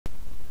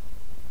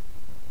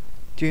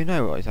Do you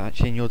know what is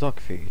actually in your dog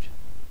food?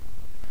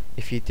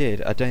 If you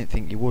did, I don't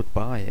think you would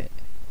buy it.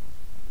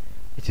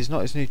 It is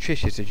not as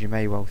nutritious as you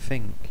may well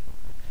think.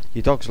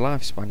 Your dog's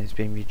lifespan has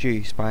been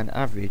reduced by an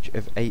average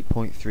of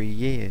 8.3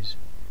 years.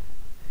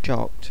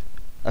 Shocked?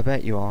 I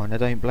bet you are, and I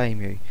don't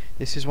blame you.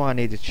 This is why I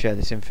needed to share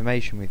this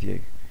information with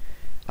you.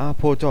 Our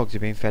poor dogs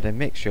have been fed a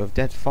mixture of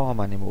dead farm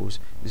animals,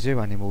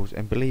 zoo animals,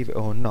 and believe it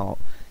or not,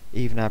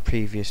 even our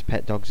previous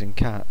pet dogs and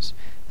cats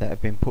that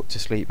have been put to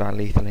sleep by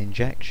lethal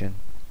injection.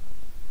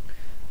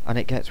 And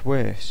it gets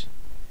worse.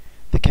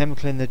 The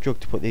chemical in the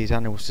drug to put these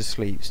animals to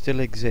sleep still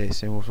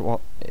exists and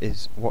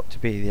is what to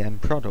be the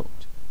end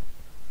product.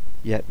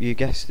 Yep, you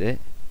guessed it.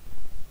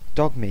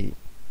 Dog meat.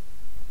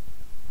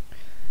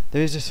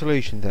 There is a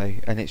solution though,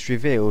 and it's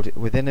revealed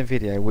within a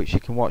video which you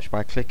can watch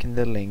by clicking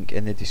the link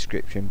in the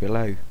description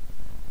below.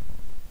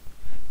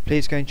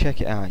 Please go and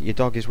check it out, your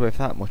dog is worth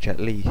that much at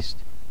least.